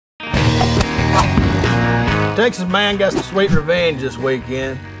Texas man got some sweet revenge this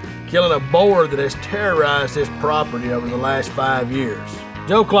weekend, killing a boar that has terrorized his property over the last 5 years.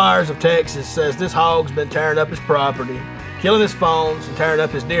 Joe Clyers of Texas says this hog's been tearing up his property, killing his phones, and tearing up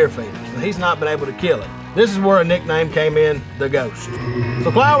his deer feeders, and he's not been able to kill it. This is where a nickname came in, the Ghost. So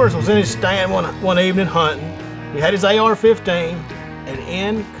Clyers was in his stand one evening hunting. He had his AR-15, and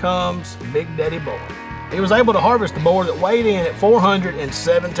in comes Big Daddy Boy. He was able to harvest the boar that weighed in at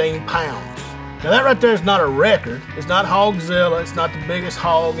 417 pounds. Now that right there is not a record. It's not Hogzilla. It's not the biggest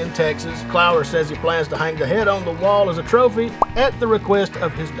hog in Texas. Clyers says he plans to hang the head on the wall as a trophy at the request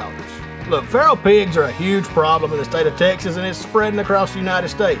of his daughters. Look, feral pigs are a huge problem in the state of Texas, and it's spreading across the United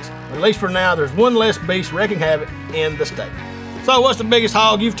States. At least for now, there's one less beast wreaking havoc in the state. So what's the biggest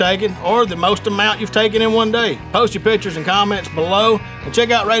hog you've taken, or the most amount you've taken in one day? Post your pictures and comments below, and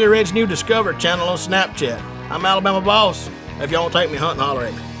check out Raider Red's new Discover channel on Snapchat. I'm Alabama Boss. If y'all want to take me hunting, holler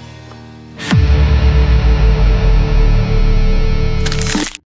at me.